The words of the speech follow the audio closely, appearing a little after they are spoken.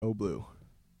blue.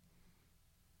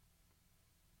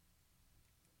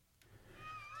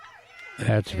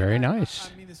 That's very nice.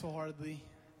 I mean this wholeheartedly.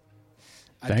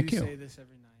 Thank you. I do say this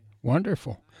every night.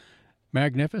 Wonderful.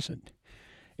 Magnificent.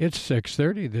 It's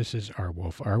 6:30. This is Our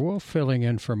Wolf filling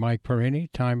in for Mike Perini.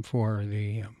 Time for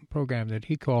the program that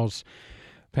he calls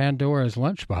Pandora's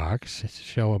Lunchbox. It's a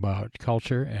show about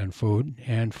culture and food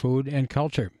and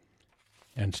culture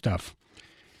and stuff.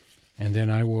 And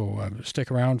then I will stick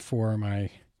around for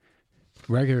my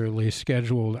regularly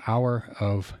scheduled hour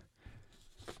of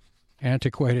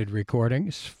antiquated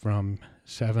recordings from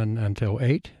 7 until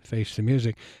 8, Face the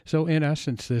Music. So in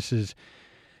essence, this is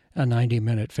a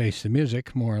 90-minute Face the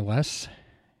Music, more or less.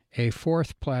 A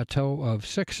fourth plateau of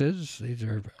sixes. These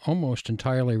are almost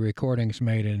entirely recordings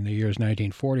made in the years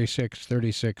 1946,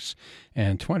 36,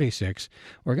 and 26.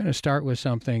 We're going to start with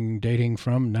something dating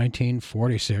from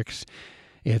 1946.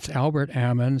 It's Albert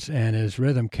Ammons and his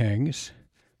Rhythm Kings,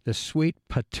 the Sweet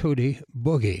Patootie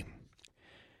Boogie.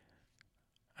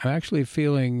 I'm actually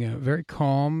feeling very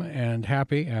calm and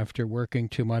happy after working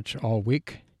too much all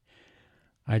week.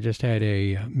 I just had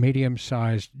a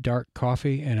medium-sized dark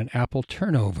coffee and an apple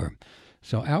turnover.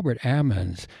 So Albert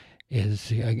Ammons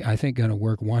is, I think, going to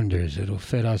work wonders. It'll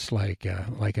fit us like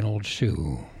an old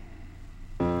shoe.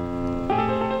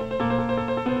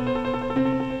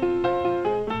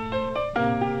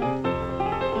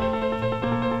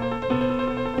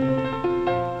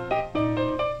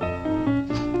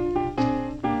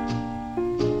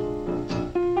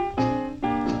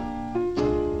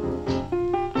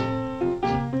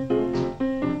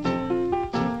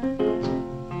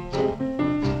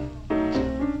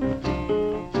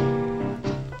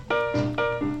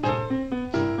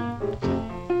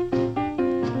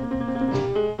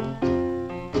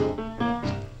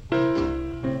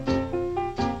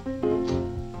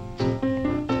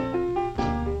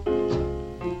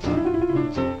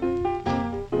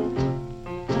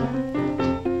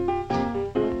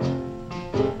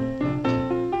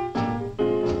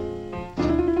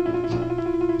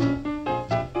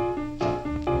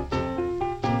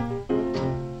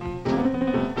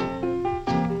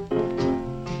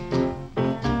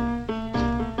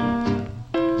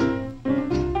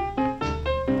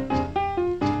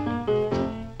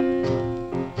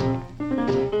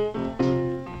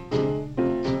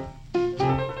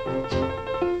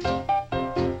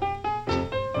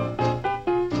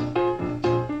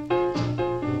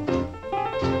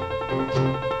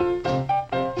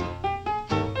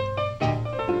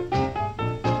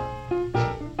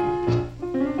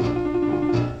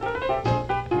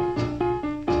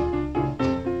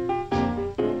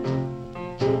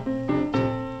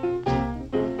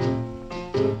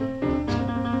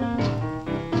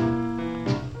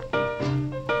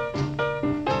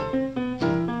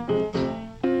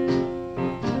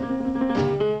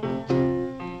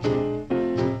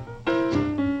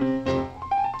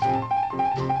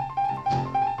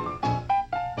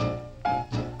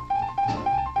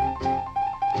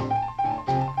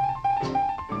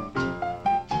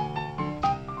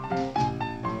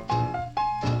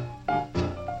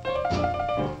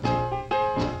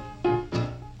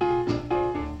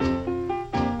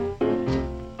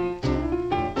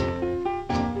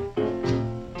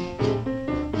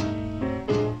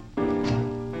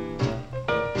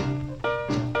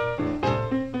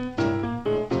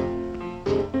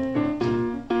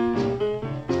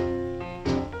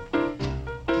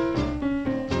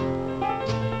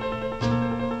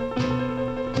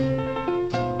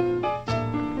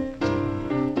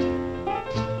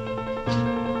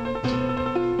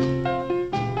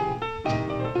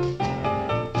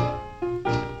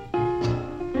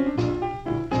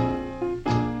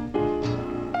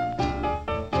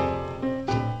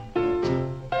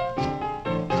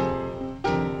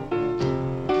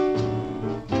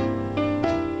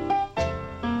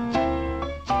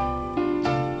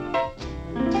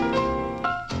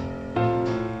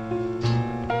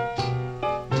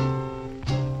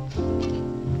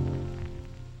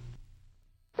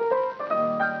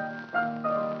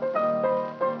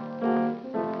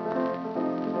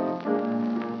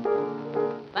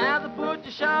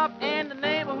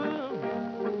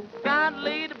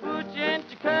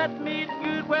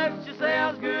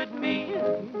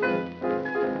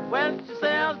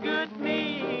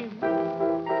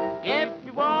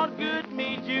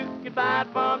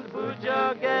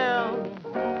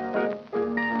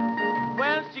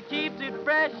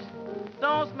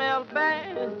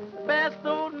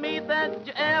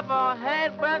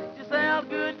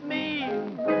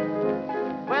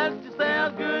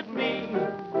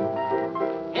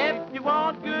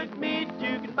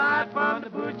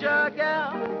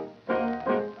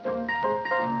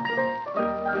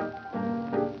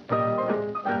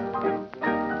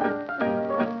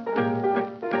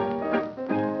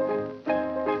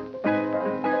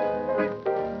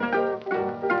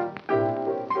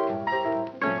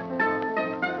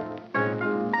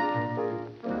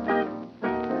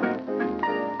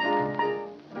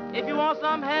 If you want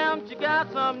some ham, she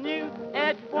got some new.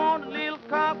 If you want a little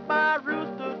cock by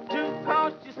rooster too,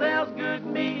 'cause she sells good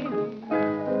meat.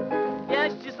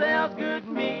 Yes, she sells good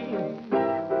meat.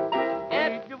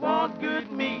 If you want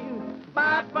good meat,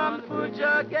 buy it from the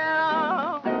butcher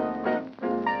gal.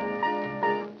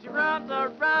 She runs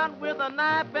around with a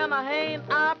knife and a hand.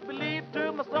 I believe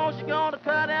to my soul she gonna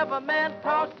cut every man,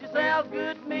 'cause she sells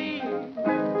good meat.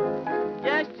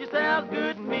 Yes, she sells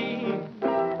good meat.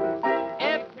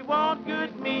 If you want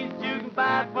good meat, you can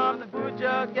buy it from the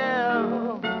butcher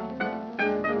gal.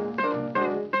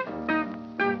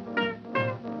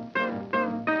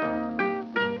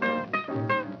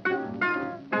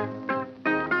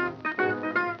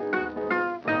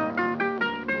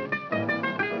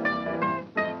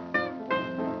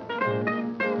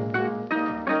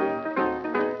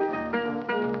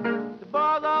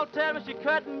 She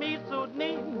cutting meat so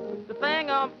neat. The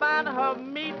thing I'm finding her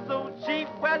meat so cheap.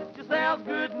 Well, she sells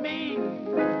good meat.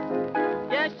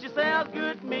 Yes, she sells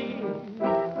good meat.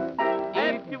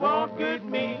 If you want good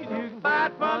meat, you can buy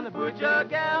it from the butcher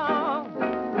gal.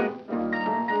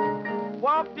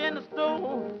 Walked in the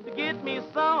store to get me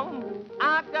some.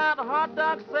 I got a hot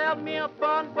dog, sell me a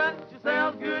bun. Well, she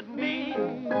sells good meat.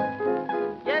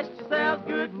 Yes, she sells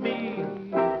good meat.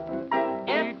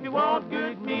 If you want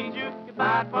good meat, you can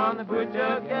buy it from the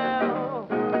butcher gal.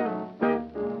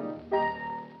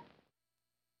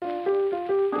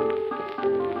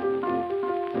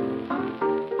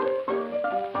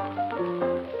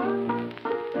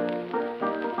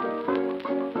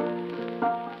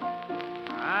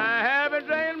 I have been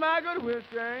drinking my good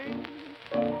whiskey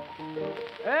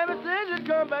ever since it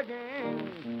come back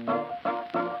in.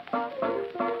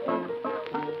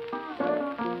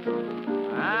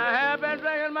 I have been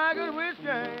drinking my good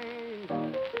whiskey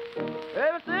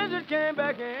ever since it came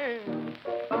back in.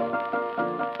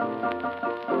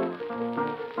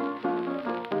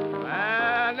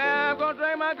 And now I'm gonna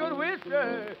drink my good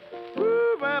whiskey,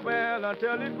 ooh, well,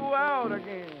 until it go out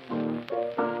again.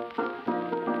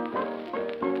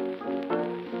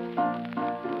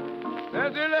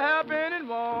 There's really happening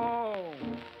more.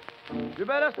 You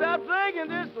better stop drinking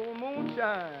this old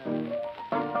moonshine.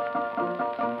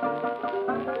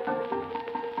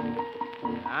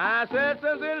 I said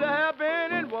since it'll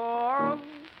happen in war,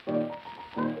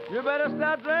 you better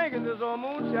stop drinking this old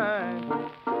moonshine.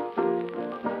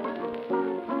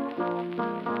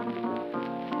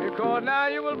 Because now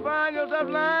you will find yourself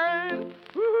lying,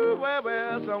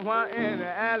 well, somewhere in the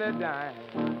alley dying.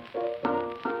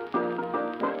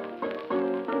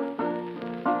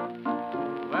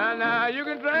 Well, now you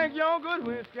can drink your good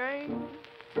whiskey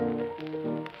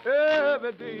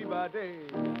every day by day.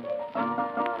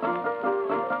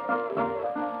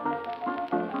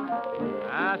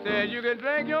 I said you can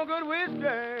drink your good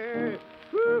whiskey,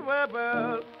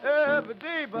 well, every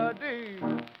day by day.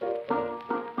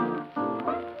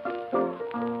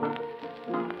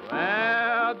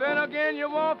 Well, then again you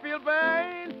won't feel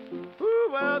bad,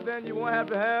 well, then you won't have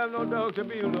to have no doctor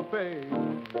bill to pay.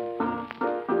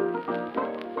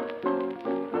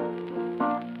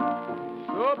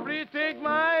 So please take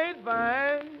my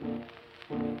advice,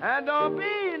 and don't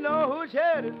be no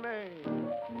who's-headed man.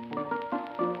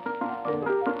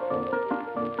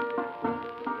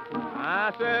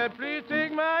 I said, please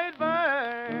take my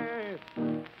advice,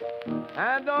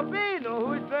 and don't be no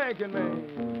who's drinking man.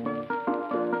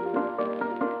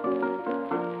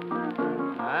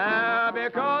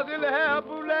 Because in the hell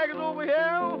bootleggers over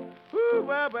here,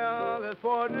 well, there's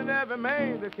poison in every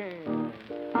man that can.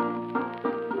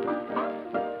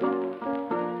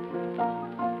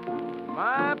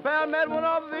 My pal met one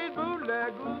of these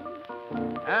bootleggers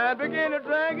and began to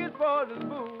drink his poison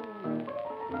booze.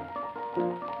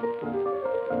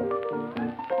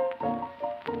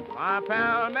 My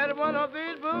pal met one of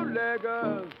these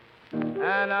bootleggers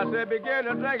and I said began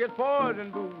to drink his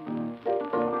poison booze.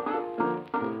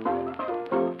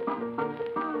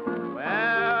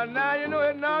 Well, now you know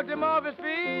it knocked him off his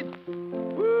feet.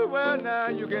 Ooh, well, now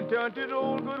you can turn to the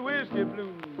old good whiskey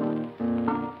blues.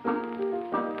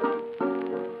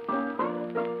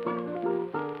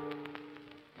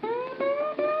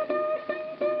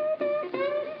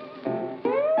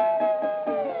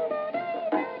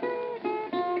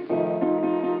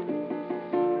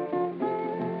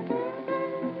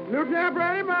 Look here,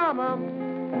 pretty mama.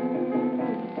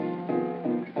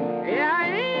 Yeah, I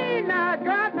ain't not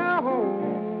got no home.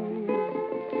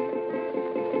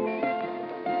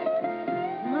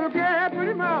 Look here,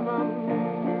 pretty mama.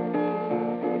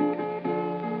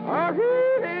 Oh, he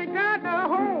ain't got no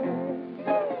home.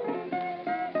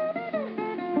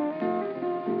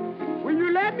 Will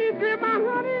you let me get my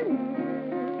honey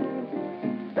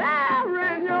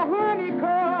there in your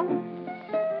honeycomb.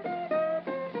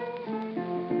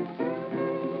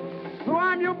 So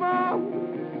I'm your boy.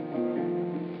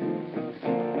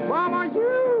 Mama,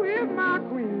 you is my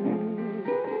queen.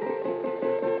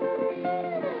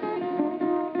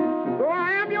 So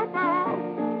I am your boy.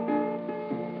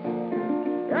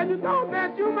 And you know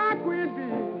that you my queen bee.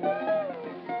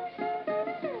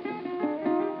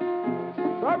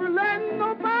 So we letting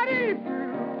nobody through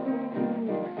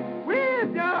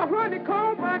with your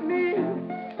honeycomb but me.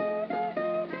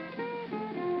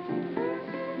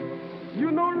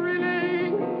 You know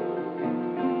really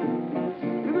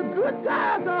it's a good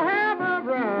time to have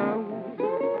around.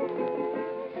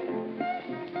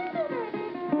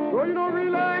 So you know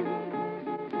really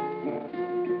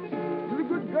it's a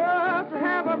good girl to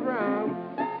have around.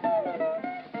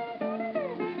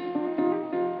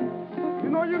 You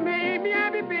know you made me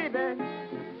happy, baby.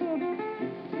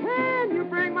 When you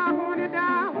bring my honey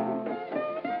down.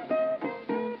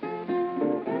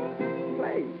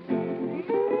 Play.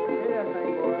 Yeah,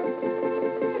 thank boy.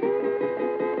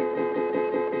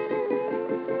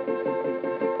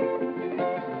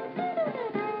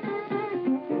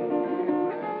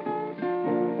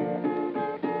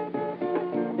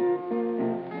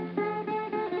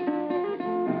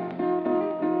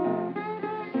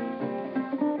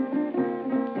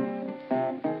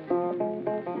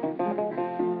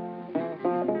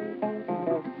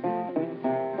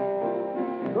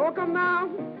 So come now,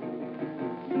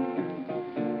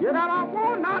 yet I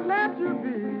will not let you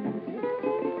be.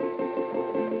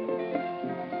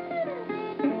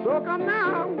 So come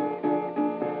now,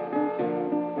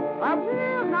 I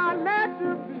will not let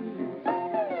you be.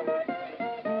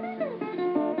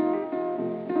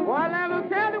 Boy, let me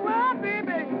tell you what,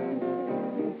 baby,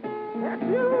 that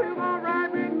you is all right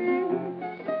with me.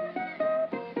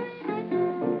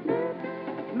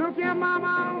 Look here,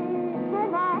 mama, so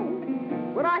long,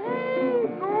 but I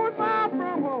ain't going far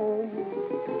from home.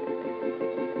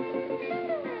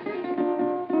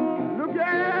 Look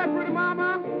here, pretty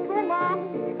mama, so long,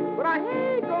 but I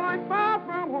ain't going far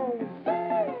from home.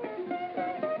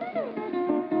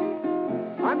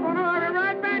 I'm gonna hurry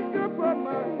right back to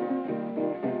Brooklyn,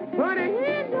 honey,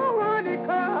 in your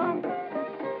honeycomb.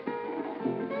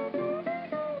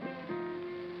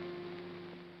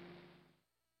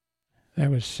 That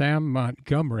was Sam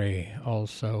Montgomery,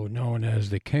 also known as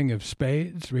the King of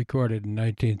Spades, recorded in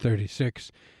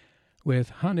 1936 with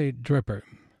Honey Dripper.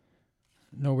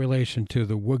 No relation to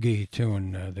the Woogie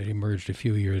tune that emerged a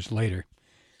few years later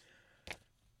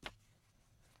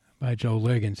by Joe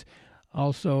Liggins.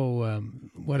 Also,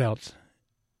 what else?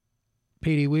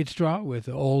 Petey Wheatstraw with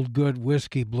the Old Good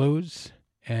Whiskey Blues,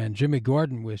 and Jimmy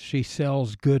Gordon with She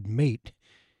Sells Good Meat.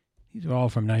 These are all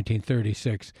from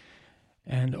 1936.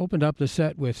 And opened up the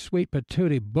set with Sweet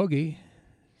Patootie Boogie.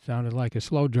 Sounded like a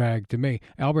slow drag to me.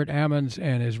 Albert Ammons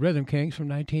and his Rhythm Kings from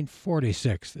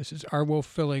 1946. This is R. Wolf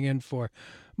filling in for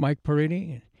Mike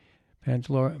Perini,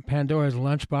 Pandora's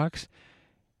Lunchbox.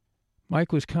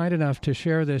 Mike was kind enough to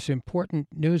share this important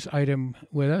news item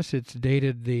with us. It's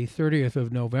dated the 30th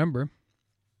of November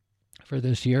for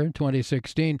this year,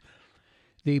 2016.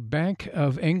 The Bank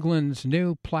of England's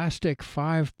new plastic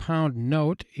 £5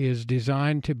 note is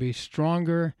designed to be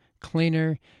stronger,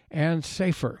 cleaner, and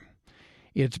safer.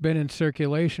 It's been in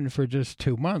circulation for just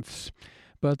 2 months,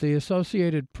 but the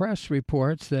Associated Press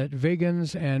reports that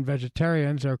vegans and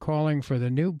vegetarians are calling for the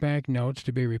new banknotes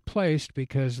to be replaced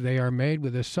because they are made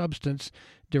with a substance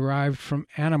derived from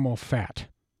animal fat.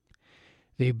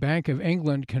 The Bank of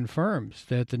England confirms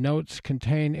that the notes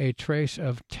contain a trace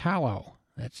of tallow.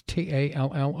 That's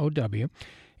Tallow,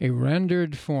 a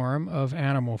rendered form of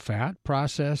animal fat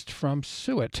processed from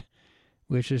suet,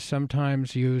 which is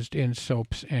sometimes used in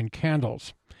soaps and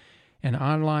candles. An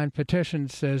online petition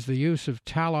says the use of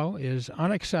tallow is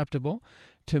unacceptable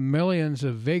to millions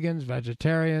of vegans,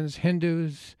 vegetarians,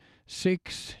 Hindus,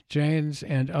 Sikhs, Jains,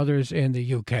 and others in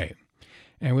the UK.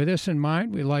 And with this in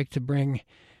mind, we'd like to bring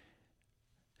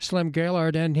Slim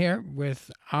Gaillard in here with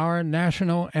our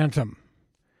national anthem.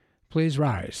 Please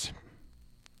rise.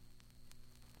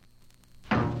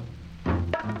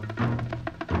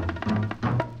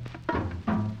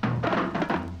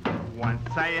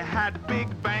 Once I had big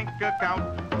bank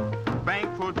account,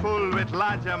 bank full with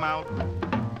large amount.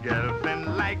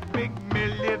 Girlfriend like big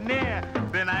millionaire,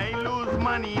 then I lose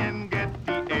money and get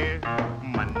the air.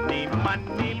 Money,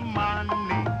 money,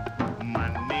 money,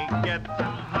 money gets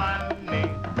honey.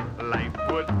 Life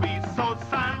would be so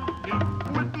sunny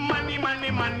with money,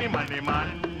 money, money, money,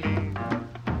 money.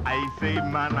 I say,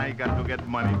 man, I got to get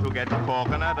money to get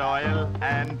coconut oil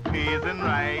and peas and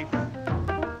rice.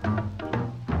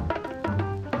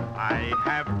 I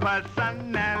have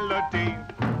personality.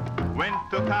 Went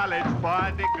to college for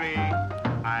a degree.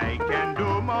 I can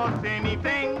do most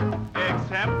anything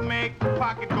except make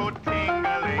pocket go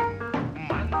tingling.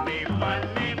 Money,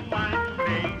 money,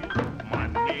 money.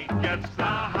 Money gets the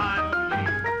honey.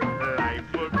 Life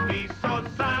would be so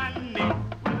sunny.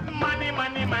 Money,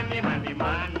 money, money, money,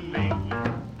 money.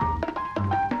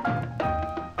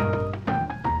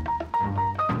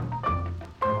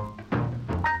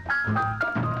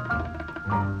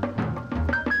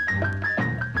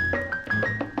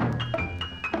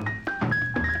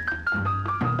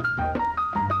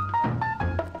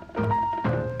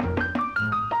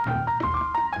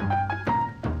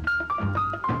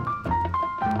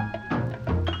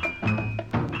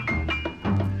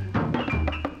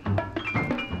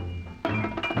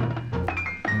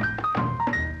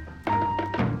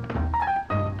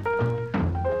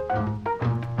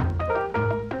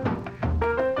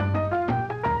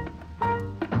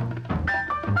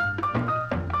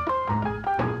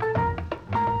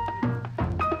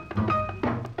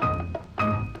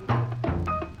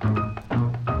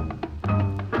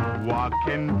 Walk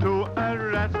into a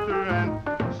restaurant,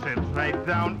 sit right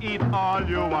down, eat all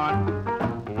you want.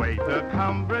 Waiter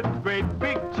come with great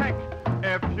big check.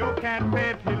 If you can't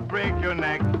pay it, he'll break your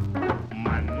neck.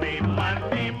 Money,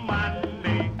 money,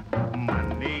 money.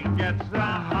 Money gets the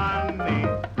honey.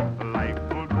 Life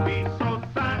would be so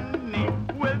sunny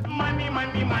with money,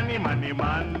 money, money, money,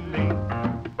 money.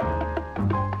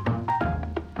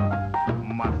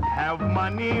 Must have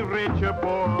money, rich or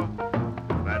poor.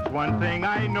 That's one thing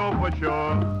I know for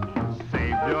sure.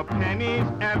 Save your pennies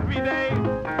every day.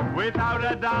 Without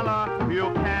a dollar,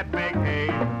 you can't make hay.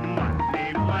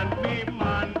 Money, money,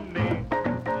 money.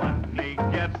 Money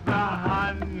gets the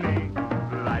honey.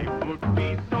 Life would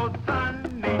be so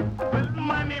sunny with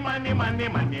money, money, money,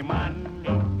 money,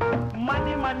 money.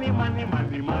 Money, money, money,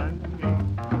 money, money.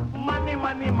 Money,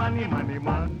 money, money, money,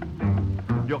 money.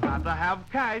 You gotta have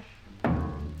cash.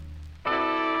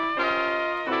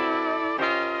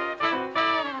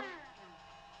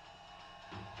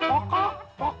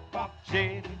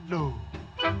 Jello,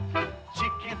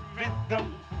 chicken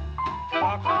rhythm,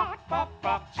 pop, pop, pop,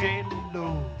 pop,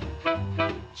 jello,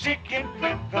 chicken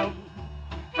rhythm,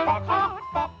 pop, pop,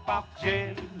 pop, pop,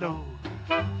 jello,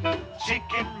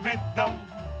 chicken rhythm,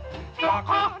 pop,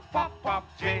 pop, pop, pop,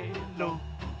 jello,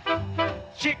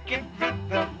 chicken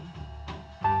rhythm.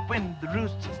 When the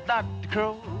rooster starts to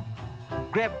crow,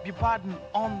 grab your partner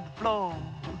on the floor.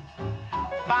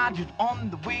 Find it on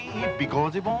the way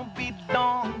because it won't be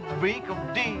long the break of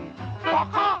day.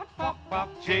 Pop, pop, pop, pop,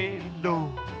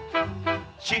 jello,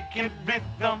 chicken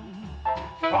rhythm.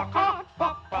 Pop, pop,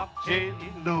 pop, pop,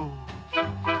 jello,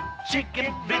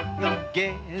 chicken rhythm,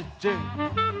 get it.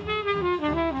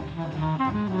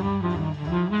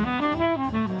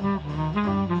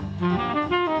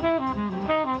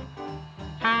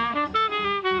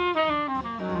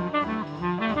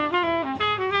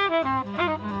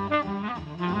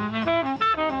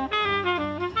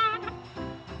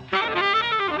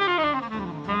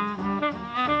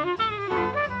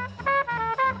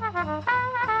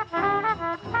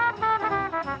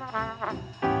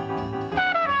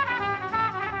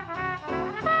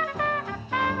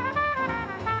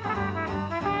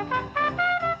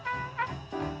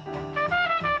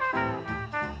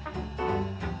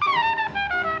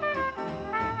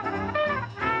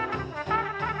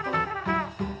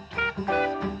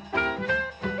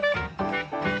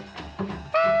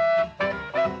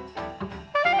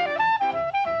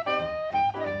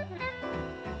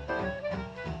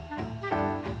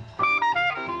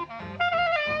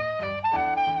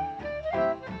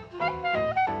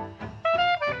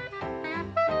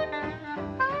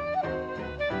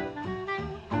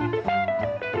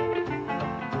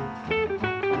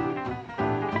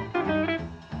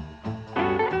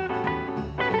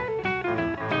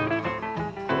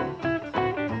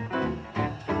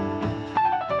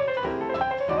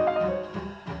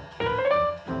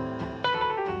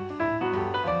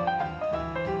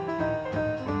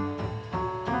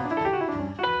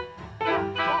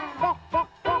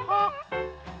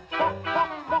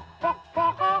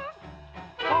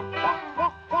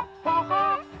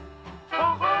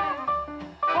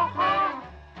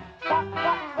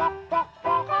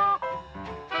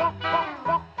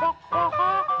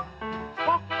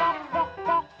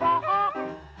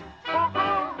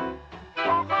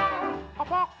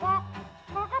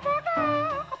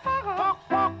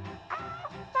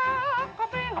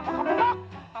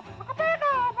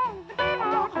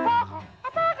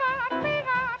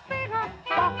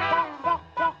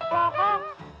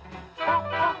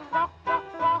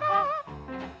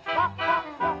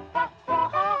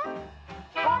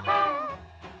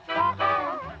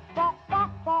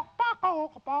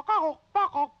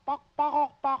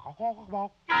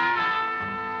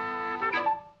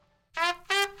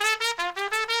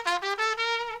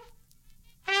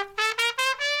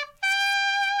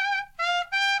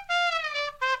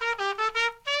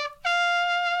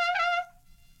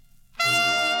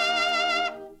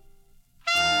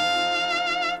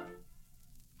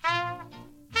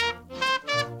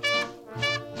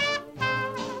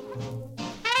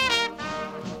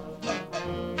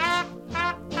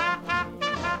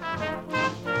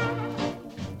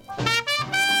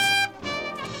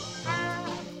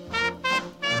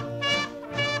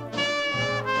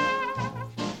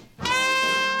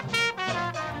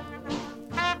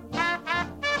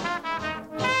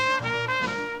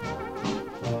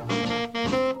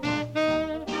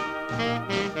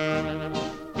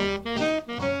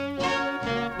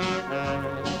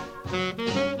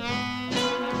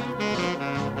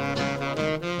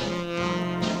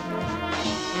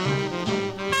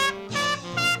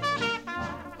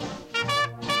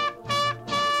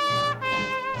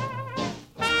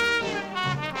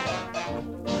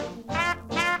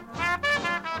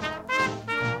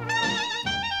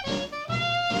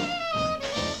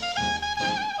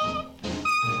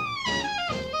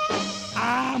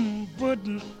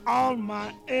 putting all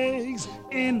my eggs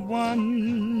in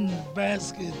one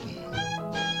basket.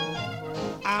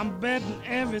 I'm betting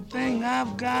everything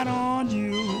I've got on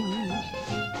you.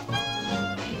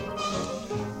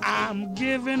 I'm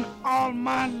giving all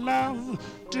my love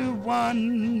to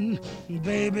one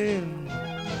baby.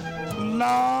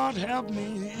 Lord help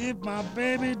me if my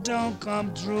baby don't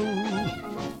come true.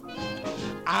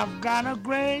 I've got a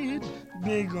great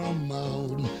big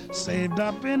amount saved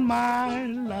up in my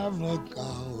love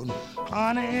account.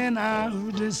 Honey, and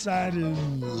I've decided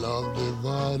love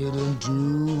divided in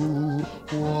two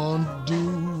won't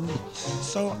do.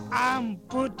 So I'm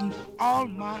putting all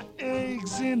my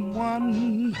eggs in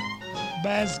one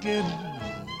basket.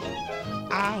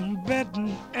 I'm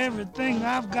betting everything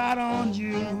I've got on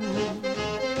you.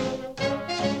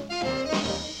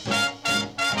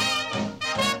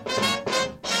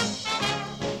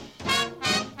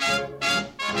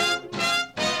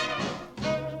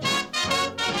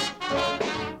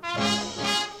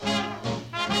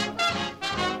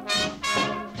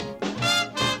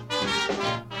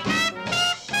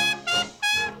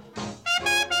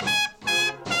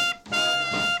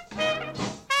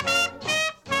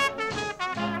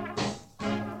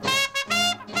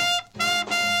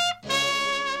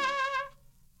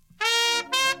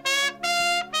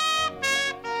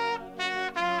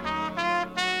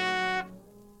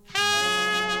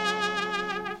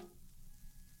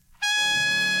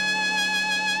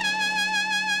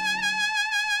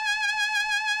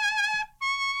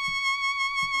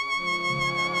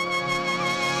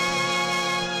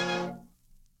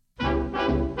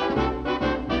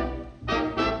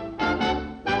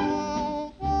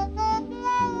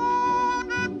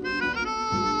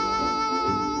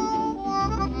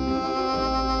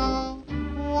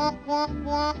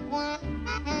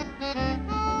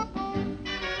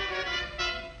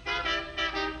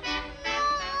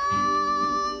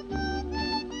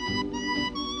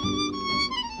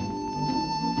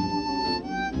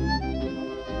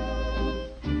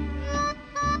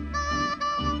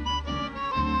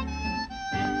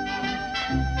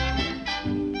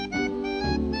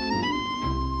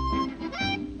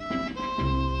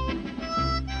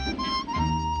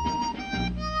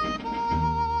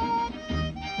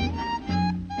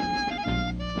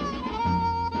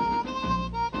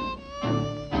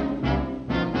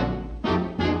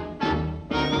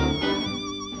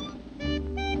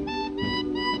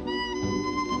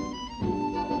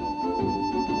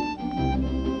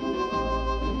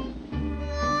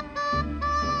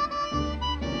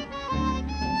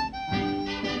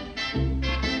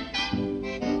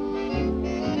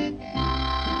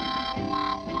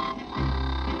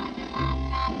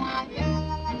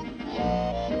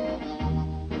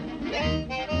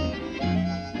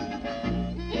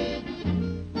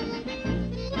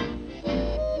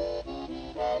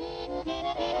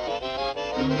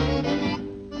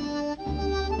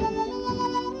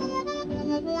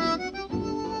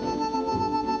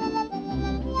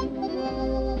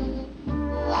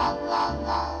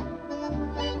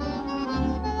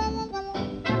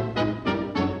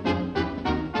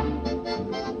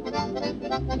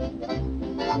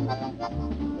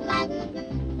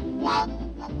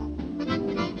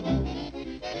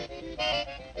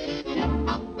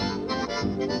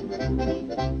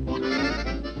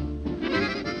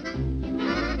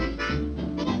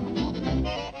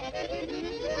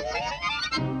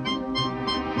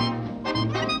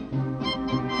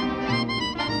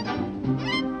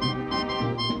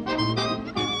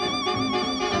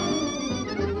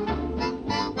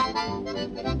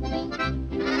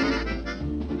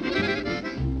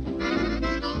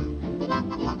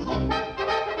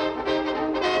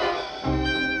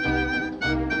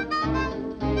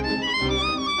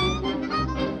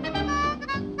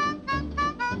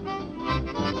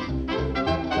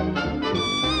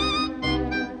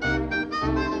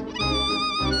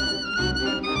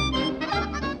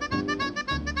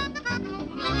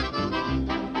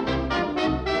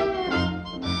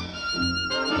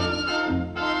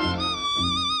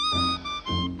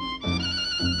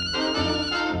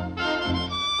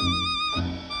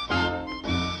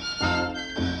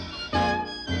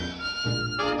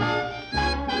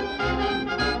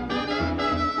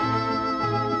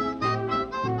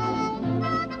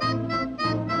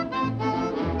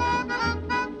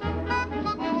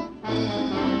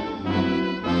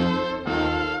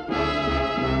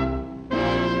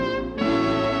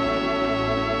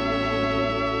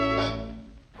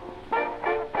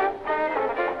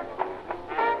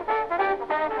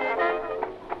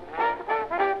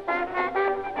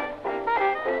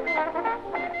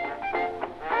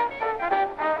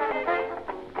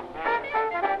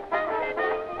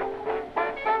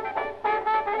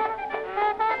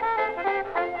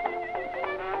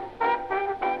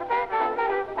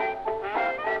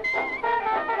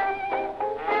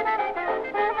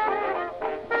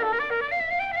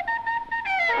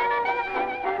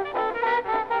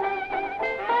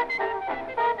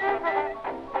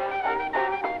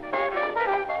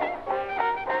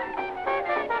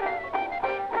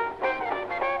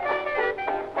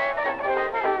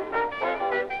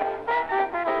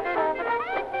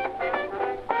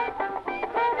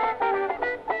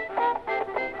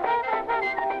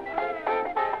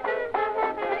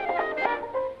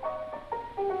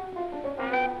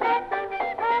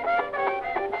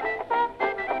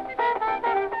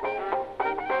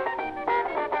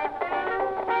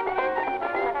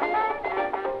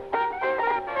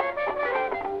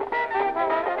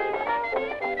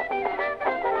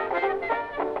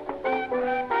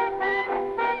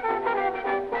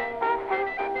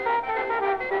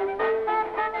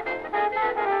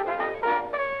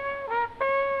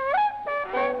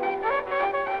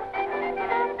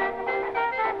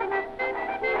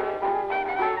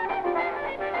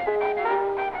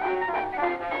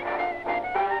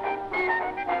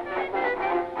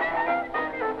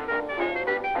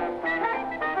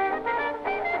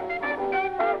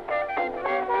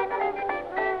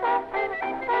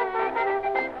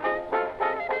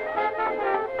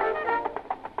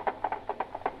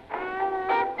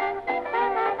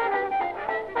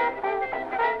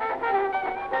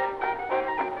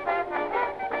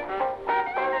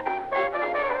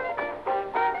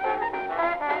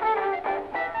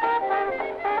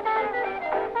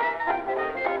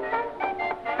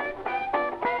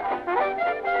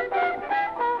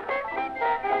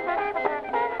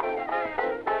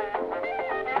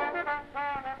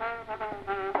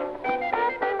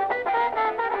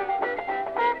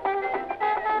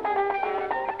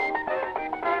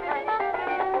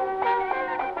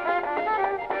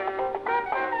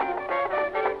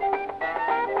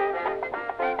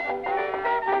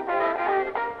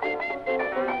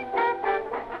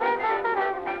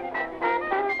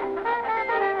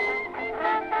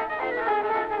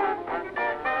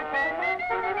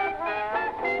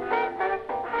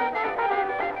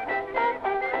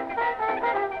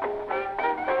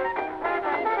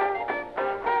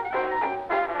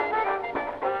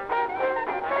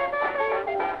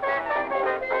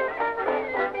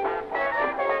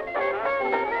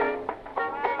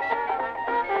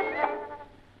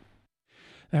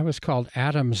 That was called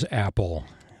Adam's Apple.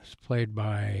 It's played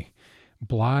by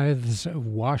Blythe's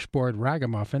Washboard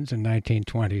Ragamuffins in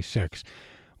 1926,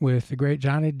 with the great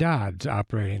Johnny Dodds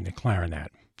operating the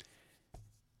clarinet.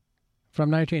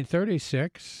 From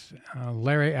 1936,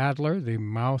 Larry Adler, the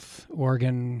mouth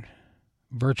organ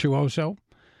virtuoso,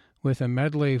 with a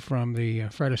medley from the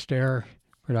Fred Astaire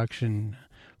production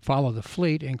Follow the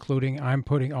Fleet, including I'm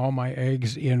Putting All My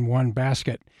Eggs in One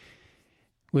Basket,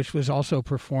 which was also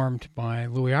performed by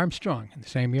Louis Armstrong in the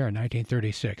same year,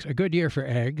 1936. A good year for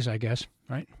eggs, I guess,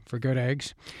 right? For good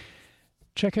eggs.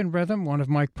 Chicken Rhythm, one of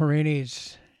Mike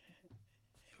Perini's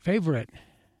favorite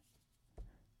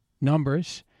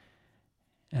numbers.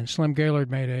 And Slim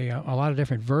Gaillard made a lot of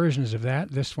different versions of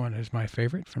that. This one is my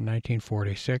favorite from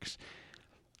 1946.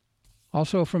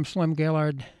 Also from Slim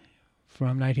Gaillard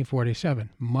from 1947,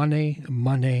 Money,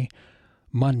 Money,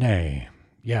 Money.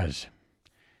 Yes.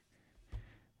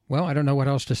 Well, I don't know what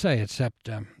else to say except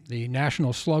the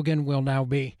national slogan will now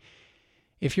be,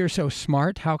 if you're so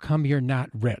smart, how come you're not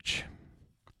rich?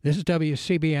 This is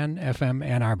WCBN FM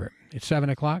Ann Arbor. It's 7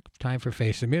 o'clock, time for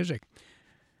Face the Music.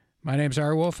 My name's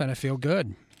R. Wolf, and I feel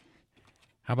good.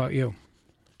 How about you?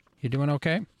 You doing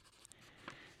okay?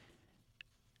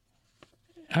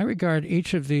 I regard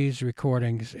each of these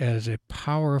recordings as a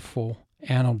powerful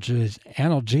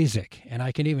analgesic, and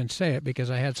I can even say it because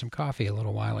I had some coffee a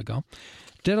little while ago.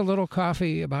 Did a little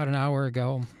coffee about an hour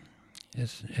ago,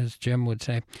 as Jim would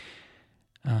say.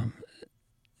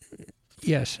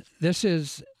 Yes, this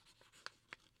is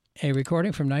a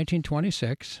recording from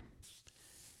 1926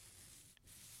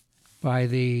 by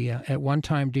the at one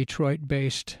time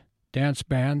Detroit-based dance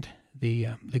band,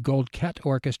 the Gold Ket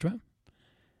Orchestra.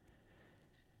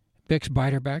 Bix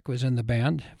Beiderbecke was in the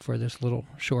band for this little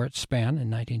short span in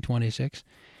 1926.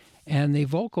 And the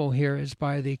vocal here is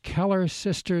by the Keller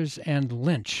Sisters and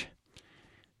Lynch.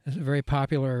 It's a very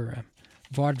popular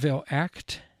vaudeville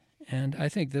act, and I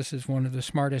think this is one of the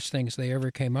smartest things they ever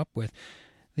came up with.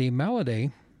 The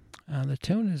melody, the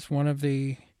tune is one of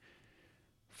the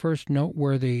first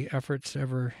noteworthy efforts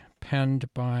ever penned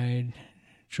by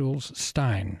Jules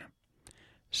Stein.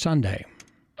 Sunday.